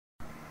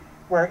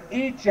where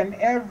each and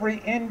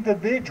every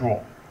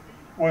individual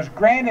was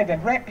granted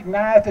and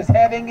recognized as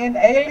having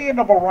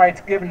inalienable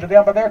rights given to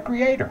them by their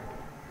Creator.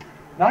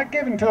 Not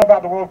given to them by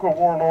the local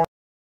warlord,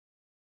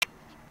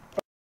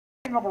 but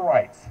inalienable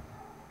rights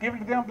given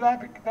to them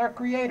by their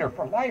Creator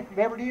for life,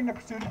 liberty, and the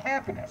pursuit of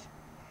happiness.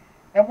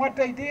 And what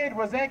they did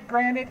was that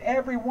granted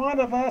every one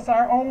of us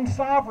our own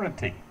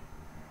sovereignty,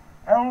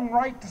 our own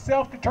right to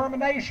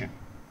self-determination,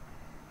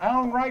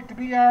 our own right to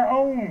be our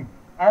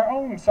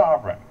own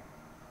sovereign.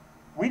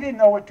 We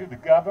didn't owe it to the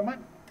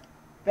government.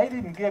 They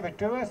didn't give it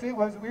to us. We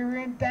were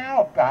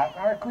endowed by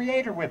our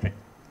Creator with it.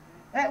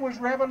 That was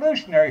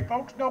revolutionary,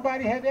 folks.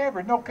 Nobody had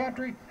ever, no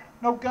country,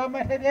 no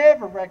government had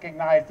ever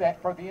recognized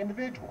that for the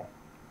individual.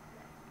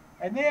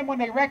 And then when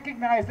they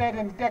recognized that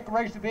in the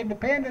Declaration of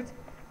Independence,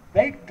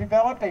 they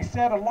developed a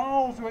set of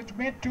laws which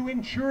meant to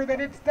ensure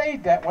that it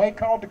stayed that way,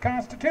 called the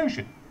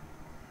Constitution.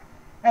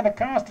 And the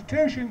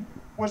Constitution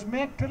was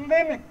meant to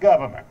limit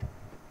government,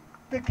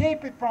 to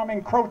keep it from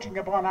encroaching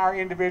upon our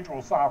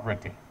individual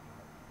sovereignty.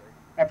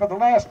 And for the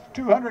last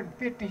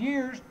 250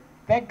 years,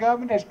 that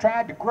government has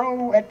tried to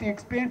grow at the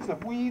expense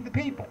of we, the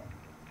people.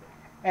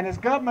 And as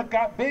government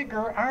got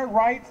bigger, our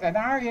rights and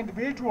our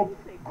individual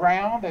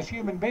ground as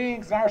human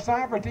beings, our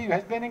sovereignty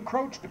has been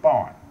encroached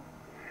upon.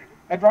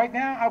 And right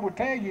now, I will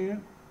tell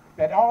you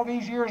that all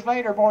these years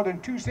later, more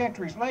than 2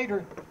 centuries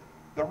later,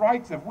 the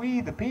rights of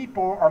we, the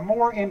people, are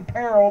more in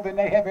peril than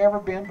they have ever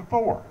been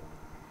before.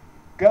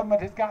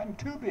 Government has gotten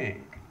too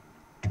big,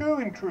 too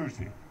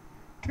intrusive,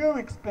 too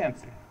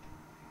expensive.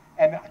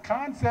 And the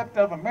concept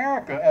of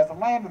America as the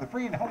land of the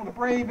free and home of the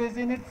brave is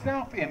in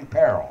itself in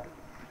peril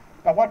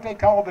by what they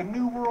call the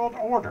New World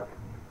Order.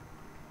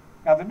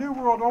 Now, the New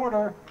World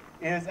Order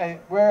is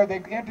where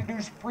they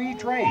introduced free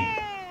trade,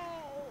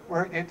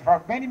 where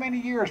for many, many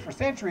years, for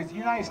centuries, the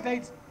United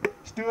States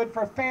stood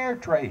for fair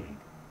trade,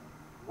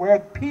 where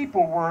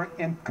people were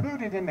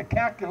included in the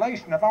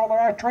calculation of all of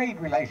our trade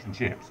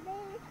relationships.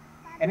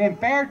 And in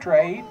fair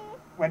trade,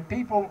 when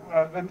people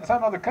in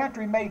some other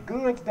country made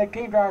goods that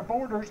came to our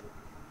borders,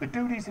 the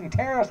duties and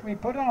tariffs we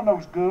put on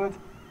those goods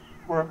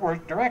were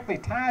directly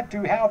tied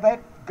to how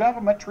that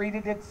government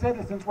treated its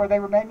citizens where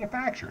they were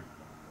manufactured.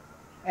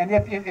 And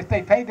if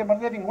they paid them a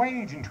living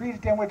wage and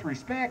treated them with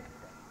respect,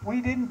 we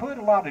didn't put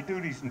a lot of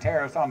duties and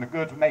tariffs on the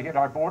goods when they hit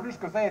our borders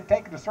because they had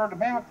taken a certain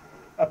amount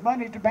of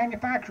money to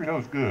manufacture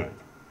those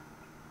goods.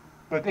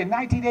 But in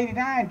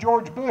 1989,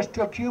 George Bush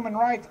took human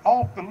rights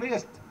off the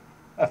list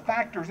of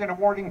factors in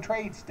awarding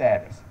trade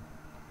status.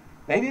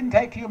 They didn't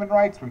take human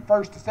rights from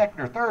first to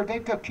second or third. They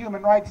took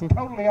human rights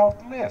totally off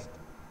the list,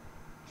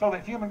 so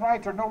that human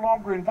rights are no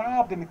longer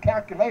involved in the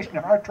calculation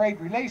of our trade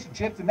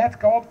relationships, and that's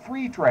called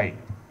free trade.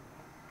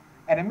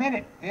 And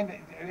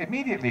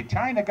immediately,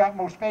 China got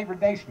most favored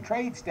nation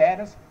trade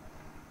status,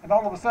 and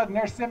all of a sudden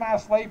their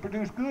semi-slave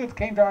produced goods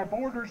came to our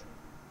borders.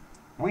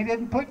 We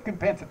didn't put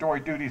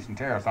compensatory duties and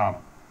tariffs on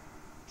them.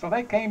 So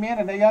they came in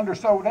and they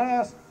undersold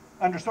us,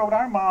 undersold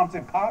our moms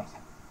and pops,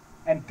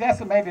 and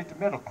decimated the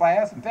middle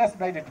class and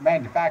decimated the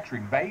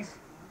manufacturing base.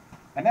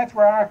 And that's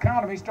where our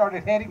economy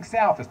started heading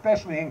south,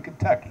 especially in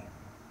Kentucky.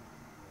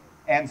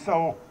 And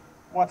so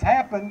what's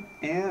happened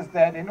is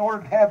that in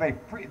order to have a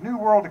new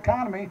world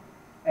economy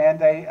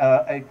and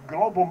a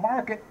global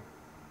market,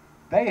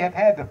 they have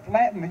had to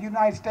flatten the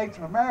United States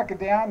of America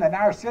down and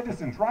our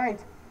citizens'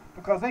 rights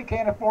because they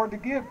can't afford to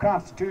give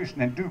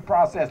Constitution and due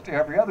process to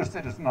every other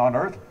citizen on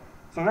earth.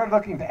 So they're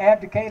looking to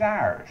abdicate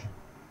ours.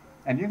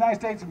 And the United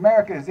States of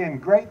America is in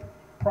great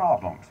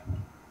problems.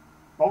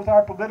 Both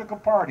our political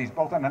parties,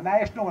 both on the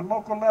national and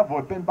local level,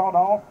 have been bought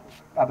off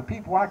by the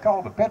people I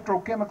call the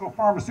petrochemical,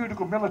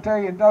 pharmaceutical,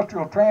 military,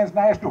 industrial,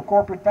 transnational,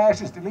 corporate,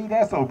 fascist, elite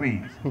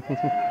SOBs.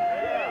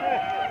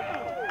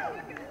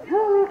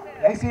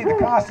 They see the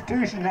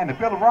Constitution and the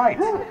Bill of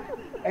Rights.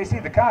 They see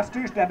the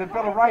Constitution and the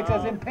Bill of Rights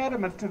as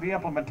impediments to the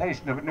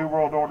implementation of a new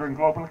world order and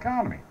global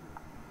economy.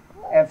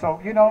 And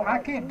so, you know, I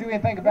can't do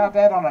anything about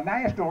that on a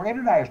national or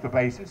international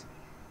basis,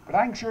 but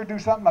I can sure do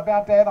something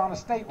about that on a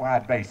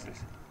statewide basis.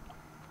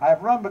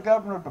 I've run for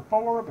governor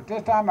before, but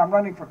this time I'm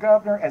running for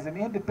governor as an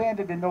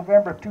independent in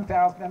November of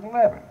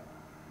 2011.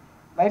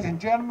 Ladies and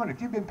gentlemen,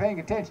 if you've been paying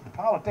attention to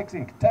politics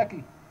in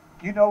Kentucky,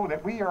 you know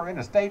that we are in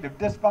a state of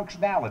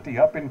dysfunctionality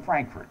up in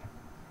Frankfort.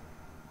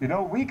 You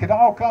know, we could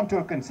all come to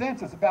a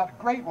consensus about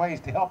great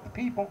ways to help the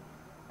people,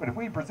 but if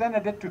we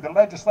presented it to the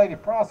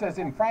legislative process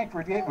in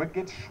Frankfort, it would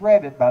get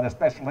shredded by the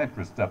special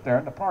interests up there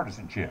and the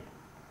partisanship.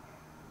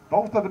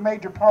 Both of the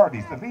major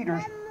parties, the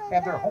leaders,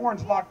 have their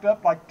horns locked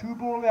up like two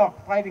bull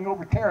elk fighting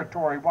over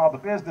territory while the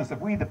business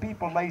of we the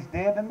people lays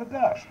dead in the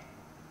dust.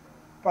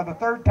 For the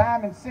third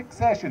time in 6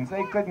 sessions,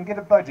 they couldn't get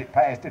a budget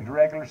passed into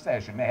regular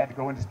session. They had to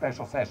go into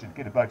special session to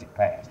get a budget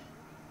passed.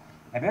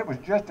 And it was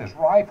just as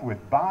rife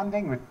with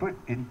bonding, which put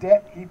in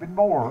debt even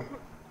more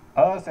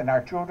us and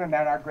our children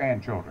and our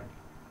grandchildren.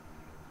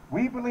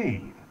 We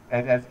believe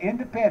that as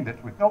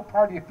independents with no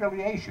party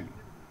affiliation,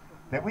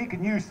 that we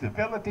can use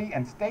civility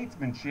and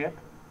statesmanship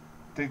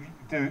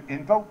to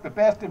invoke the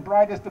best and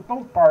brightest of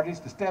both parties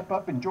to step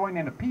up and join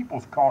in a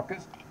people's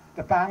caucus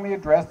to finally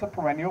address the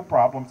perennial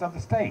problems of the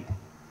state.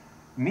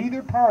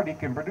 Neither party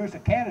can produce a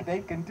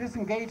candidate can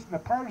disengage from the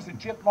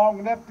partisanship long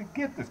enough to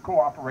get this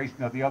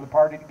cooperation of the other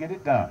party to get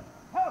it done.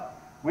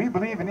 We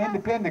believe an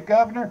independent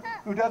governor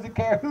who doesn't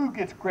care who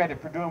gets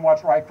credit for doing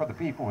what's right for the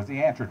people is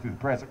the answer to the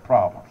present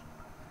problems.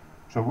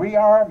 So we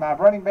are, my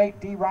running mate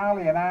D.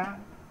 Riley and I,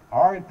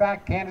 are in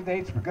fact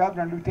candidates for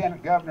governor and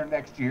lieutenant governor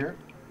next year,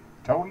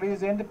 totally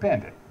as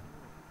independent.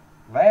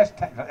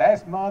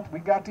 Last month we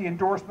got the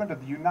endorsement of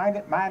the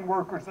United Mine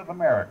Workers of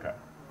America,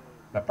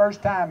 the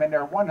first time in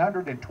their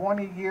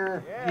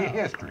 120-year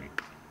history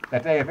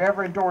that they have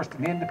ever endorsed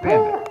an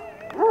independent.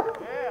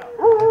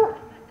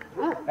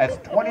 That's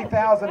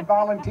 20,000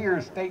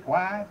 volunteers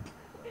statewide.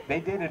 They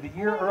did it a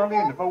year early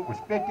and the vote was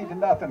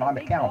 50-0 on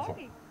the council.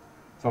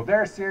 So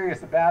they're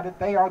serious about it.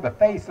 They are the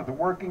face of the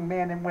working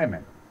men and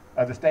women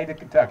of the state of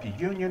Kentucky,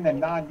 union and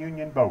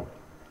non-union both.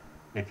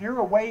 If you're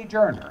a wage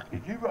earner,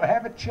 if you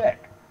have a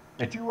check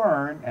that you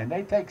earn and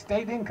they take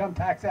state income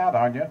tax out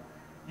on you,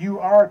 you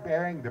are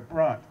bearing the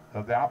brunt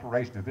of the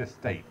operation of this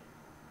state.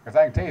 Because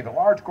I can tell you, the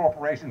large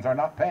corporations are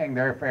not paying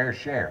their fair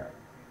share.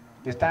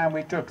 It's time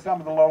we took some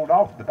of the load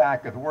off the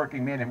back of the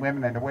working men and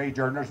women and the wage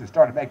earners and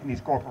started making these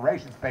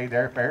corporations pay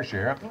their fair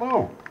share of the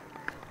load.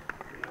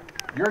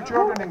 Your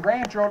children and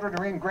grandchildren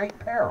are in great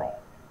peril.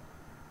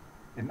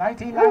 In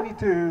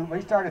 1992, we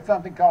started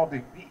something called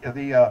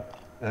the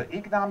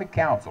Economic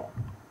Council.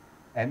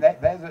 And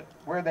that's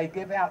where they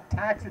give out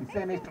tax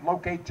incentives to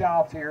locate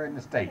jobs here in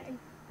the state.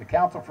 The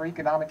Council for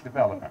Economic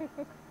Development.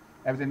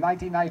 That was in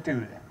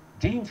 1992.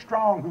 Gene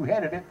Strong, who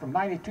headed it from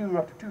 92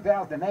 up to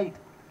 2008,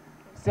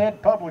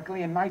 said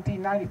publicly in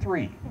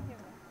 1993,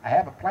 I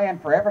have a plan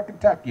for every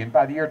Kentuckian.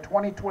 By the year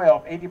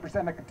 2012,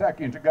 80% of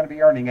Kentuckians are going to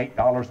be earning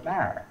 $8 an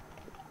hour.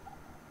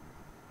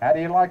 How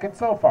do you like it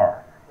so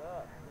far?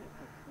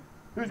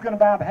 Who's going to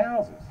buy the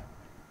houses?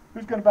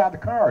 Who's going to buy the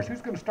cars? Who's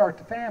going to start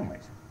the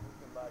families?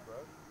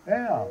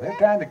 Yeah, they're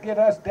trying to get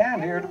us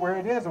down here to where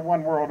it is a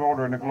one world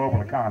order in the global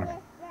economy.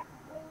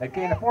 They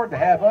can't afford to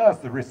have us,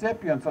 the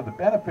recipients of the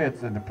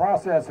benefits and the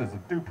processes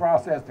of due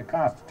process, the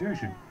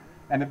Constitution,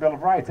 and the Bill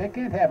of Rights. They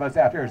can't have us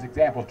out here as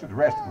examples to the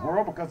rest of the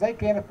world because they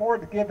can't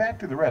afford to give that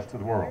to the rest of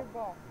the world.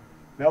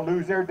 They'll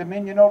lose their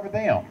dominion over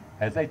them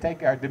as they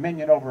take our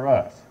dominion over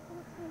us.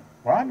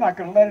 Well, I'm not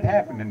going to let it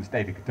happen in the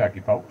state of Kentucky,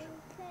 folks.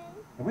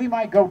 We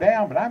might go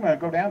down, but I'm going to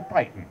go down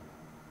fighting.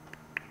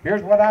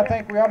 Here's what I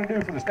think we ought to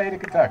do for the state of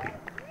Kentucky.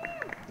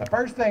 The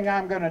first thing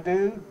I'm going to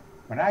do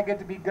when I get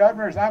to be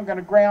governor is I'm going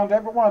to ground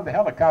every one of the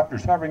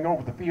helicopters hovering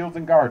over the fields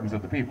and gardens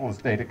of the people of the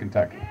state of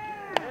Kentucky.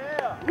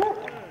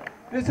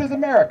 This is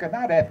America,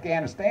 not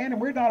Afghanistan, and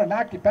we're not an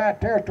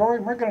occupied territory,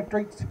 and we're going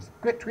to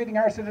quit treating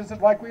our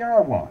citizens like we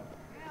are one.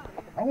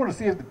 I want to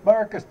see if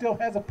America still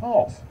has a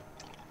pulse.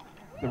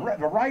 The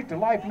right to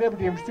life,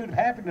 liberty, and pursuit of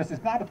happiness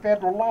is not a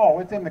federal law.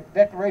 It's in the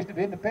Declaration of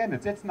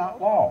Independence. It's not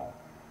law.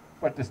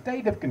 But the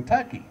state of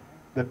Kentucky,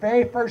 the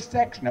very first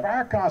section of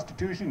our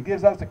Constitution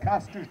gives us a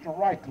constitutional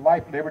right to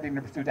life, liberty, and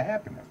the pursuit of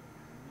happiness.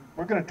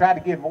 We're going to try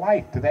to give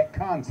life to that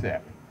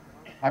concept.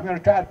 I'm going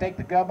to try to take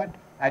the government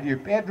out of your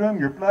bedroom,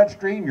 your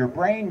bloodstream, your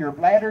brain, your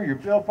bladder, your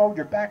billfold,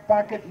 your back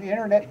pocket, and the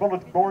internet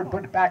bulletin board, and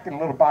put it back in a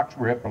little box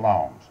where it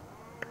belongs.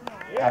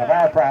 Out of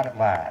our private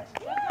lives.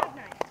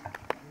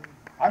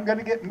 I'm going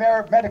to get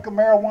medical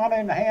marijuana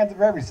in the hands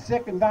of every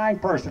sick and dying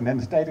person in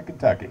the state of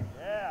Kentucky.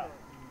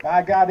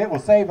 By God, it will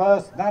save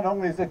us. Not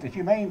only is it a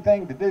humane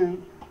thing to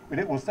do, but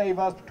it will save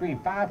us between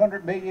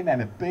 $500 million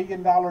and $1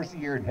 billion a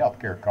year in health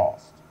care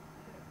costs.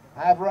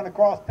 I've run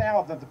across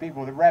thousands of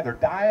people that rather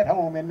die at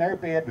home in their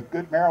bed with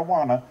good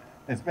marijuana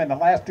than spend the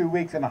last 2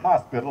 weeks in a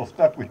hospital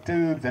stuck with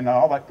tubes and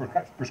all that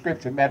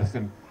prescription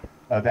medicine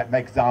that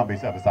makes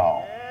zombies of us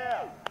all.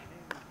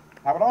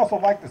 I would also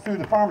like to sue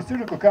the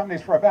pharmaceutical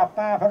companies for about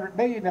 $500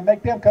 million and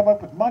make them come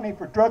up with money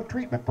for drug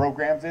treatment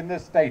programs in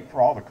this state for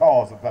all the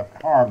cause of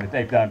harm that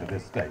they've done to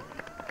this state.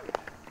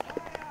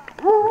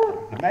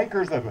 The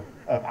makers of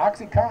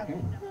OxyContin,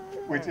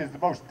 which is the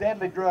most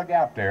deadly drug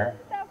out there,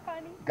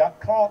 got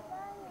caught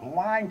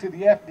lying to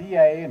the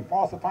FDA and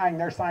falsifying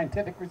their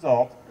scientific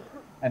results,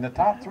 and the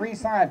top 3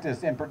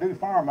 scientists in Purdue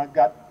Pharma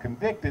got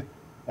convicted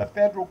of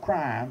federal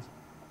crimes,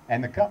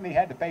 and the company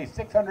had to pay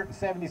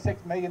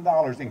 $676 million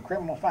in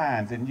criminal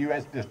fines in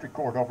U.S. District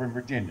Court over in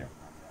Virginia.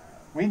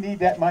 We need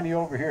that money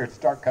over here to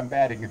start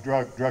combating the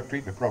drug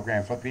treatment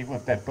programs for people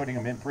instead of putting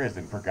them in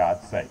prison, for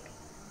God's sake.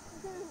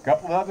 A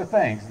couple of other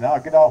things, and I'll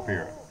get off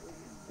here.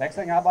 Next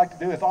thing I'd like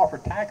to do is offer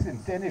tax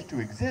incentives to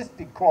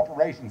existing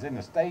corporations in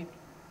the state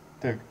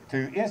to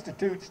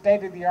institute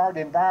state-of-the-art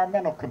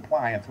environmental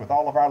compliance with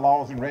all of our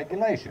laws and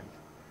regulations.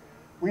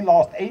 We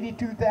lost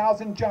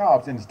 82,000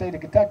 jobs in the state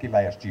of Kentucky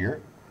last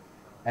year.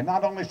 And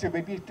not only should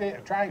we be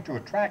trying to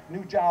attract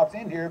new jobs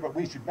in here, but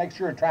we should make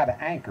sure and try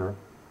to anchor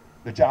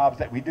the jobs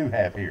that we do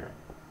have here.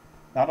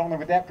 Not only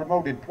would that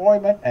promote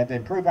employment and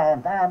improve our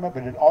environment,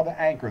 but it ought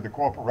to anchor the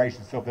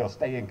corporations so they'll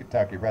stay in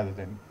Kentucky rather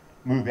than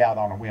move out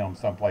on a whim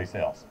someplace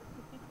else.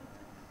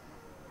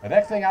 The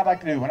next thing I'd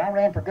like to do, when I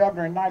ran for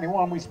governor in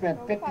 '91, we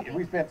spent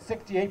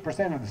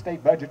 68% of the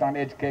state budget on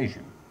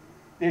education.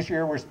 This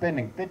year we're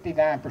spending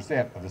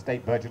 59% of the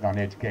state budget on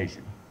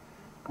education.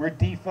 we're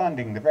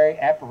defunding the very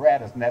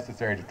apparatus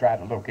necessary to try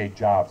to locate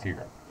jobs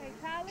here.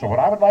 So what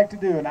I would like to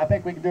do, and I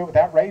think we can do it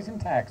without raising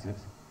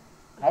taxes,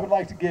 I would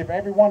like to give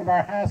every one of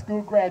our high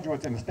school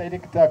graduates in the state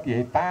of Kentucky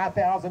a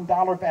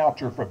 $5,000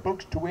 voucher for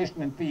books,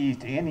 tuition, and fees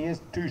to any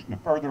institution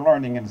of further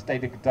learning in the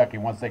state of Kentucky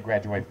once they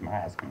graduate from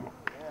high school.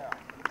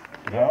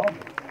 You know,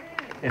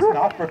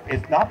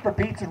 it's not for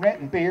pizza,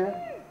 rent, and beer.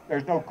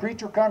 There's no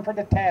creature comfort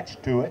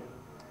attached to it.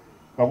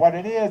 But what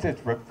it is,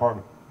 it's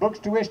for books,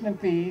 tuition, and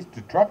fees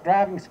to truck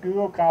driving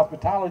school,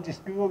 cosmetology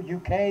school,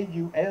 UK,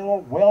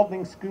 UL,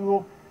 welding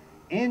school,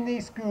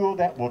 any school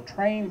that will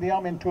train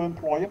them into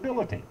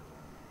employability.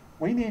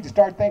 We need to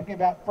start thinking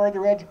about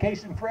further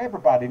education for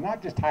everybody,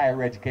 not just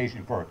higher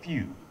education for a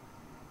few.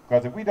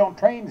 Because if we don't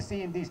train the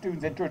C&D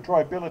students into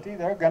employability,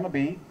 they're going to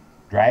be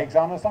drags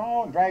on us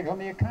all and drags on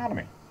the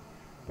economy.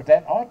 But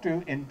that ought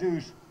to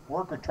induce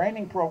worker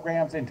training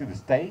programs into the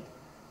state.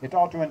 It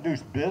ought to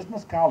induce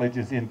business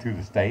colleges into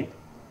the state.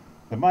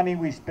 The money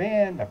we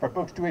spend for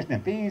books, tuition,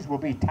 and fees will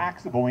be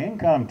taxable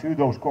income to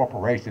those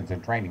corporations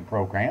and training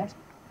programs.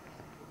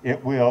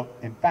 It will,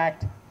 in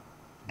fact,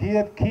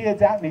 give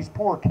kids out in these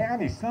poor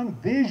counties some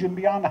vision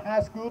beyond the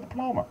high school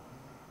diploma.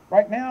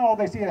 Right now, all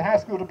they see a high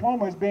school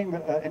diploma as being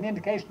an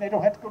indication they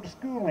don't have to go to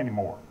school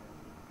anymore.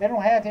 They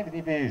don't have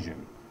any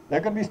vision.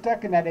 They're going to be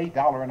stuck in that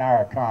 $8 an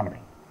hour economy.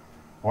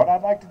 What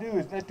I'd like to do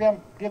is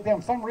give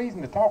them some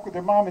reason to talk with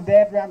their mom and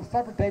dad around the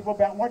supper table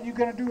about what you're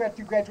going to do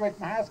after you graduate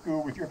from high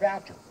school with your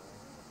voucher.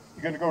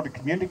 You're going to go to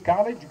community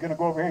college? You're going to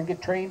go over here and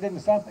get trained into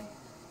something?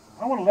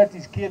 I want to let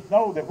these kids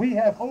know that we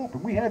have hope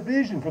and we have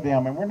vision for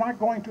them, and we're not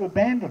going to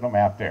abandon them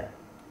out there.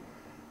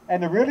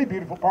 And the really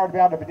beautiful part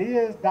about it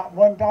is not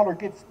 $1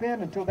 gets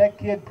spent until that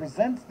kid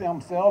presents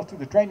themselves to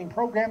the training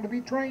program to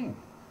be trained.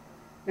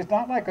 It's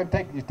not like I'm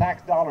taking your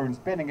tax dollar and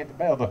spending it to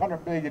build a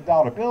 $100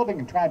 billion building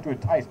and trying to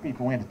entice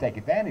people in to take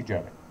advantage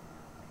of it.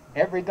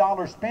 Every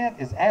dollar spent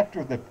is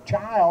after the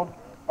child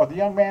or the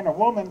young man or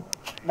woman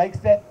makes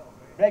that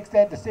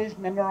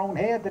decision in their own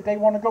head that they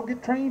want to go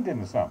get trained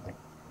into something.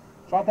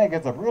 So I think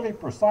it's a really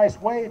precise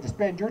way to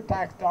spend your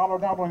tax dollar,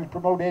 not only to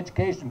promote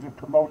education, but to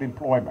promote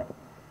employment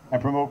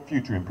and promote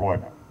future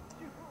employment.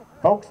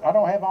 Folks, I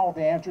don't have all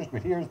the answers,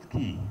 but here's the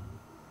key.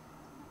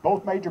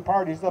 Both major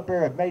parties up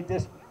there have made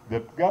the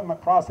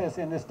government process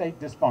in this state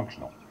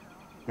dysfunctional.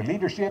 The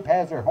leadership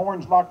has their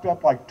horns locked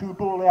up like two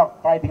bull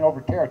elk fighting over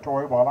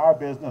territory while our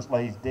business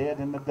lays dead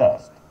in the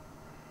dust.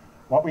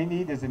 What we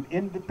need is an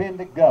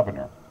independent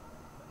governor.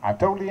 I'm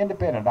totally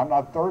independent. I'm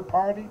not a third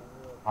party.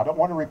 I don't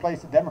want to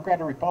replace the Democrat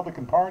or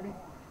Republican Party.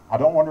 I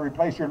don't want to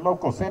replace your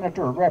local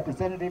senator or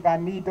representative. I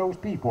need those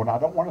people, and I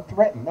don't want to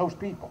threaten those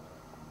people.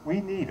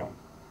 We need them.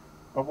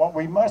 But what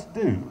we must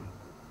do,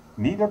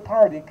 neither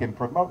party can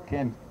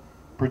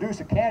produce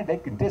a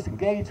candidate can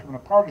disengage from the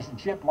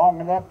partisanship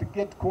long enough to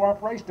get the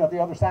cooperation of the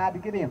other side to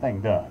get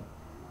anything done.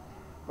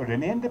 But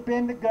an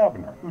independent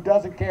governor who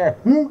doesn't care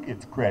who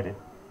gets credit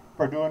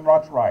for doing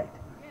what's right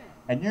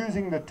and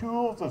using the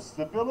tools of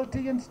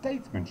civility and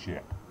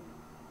statesmanship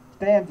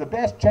stands the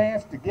best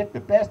chance to get the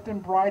best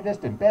and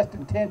brightest and best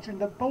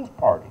intentioned of both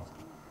parties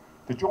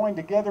to join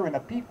together in a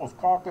people's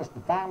caucus to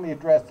finally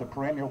address the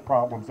perennial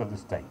problems of the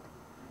state.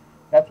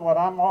 That's what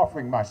I'm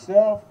offering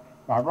myself,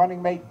 my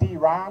running mate Dee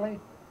Riley,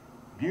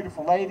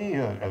 beautiful lady,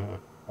 a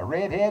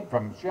redhead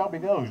from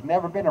Shelbyville who's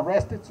never been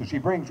arrested, so she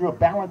brings real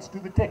balance to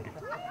the ticket.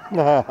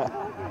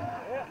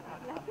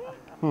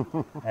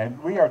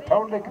 And we are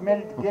totally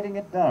committed to getting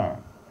it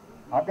done.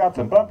 I've got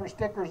some bumper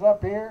stickers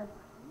up here.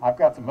 I've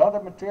got some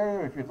other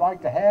material. If you'd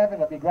like to have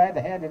it, I'd be glad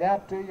to hand it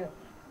out to you.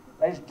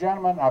 Ladies and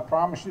gentlemen, I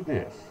promise you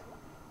this.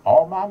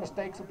 All my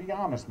mistakes will be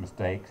honest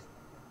mistakes,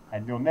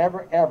 and you'll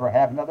never, ever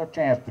have another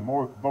chance to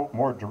vote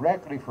more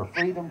directly for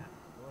freedom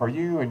for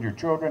you and your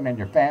children and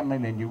your family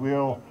than you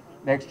will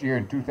next year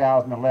in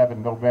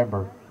 2011,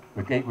 November,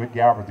 with Gatewood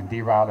Galbraith and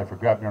Dee Riley for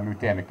Governor and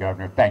Lieutenant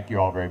Governor. Thank you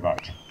all very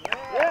much.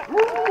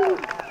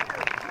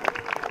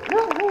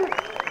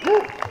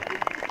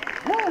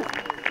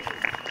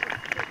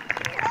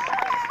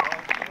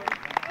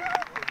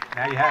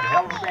 Now you have a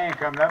hell of a band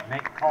coming up, and they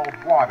called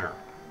Water,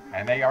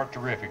 and they are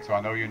terrific, so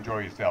I know you enjoy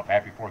yourself.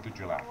 Happy 4th of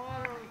July.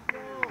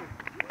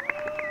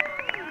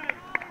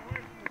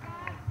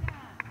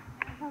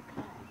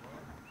 Okay.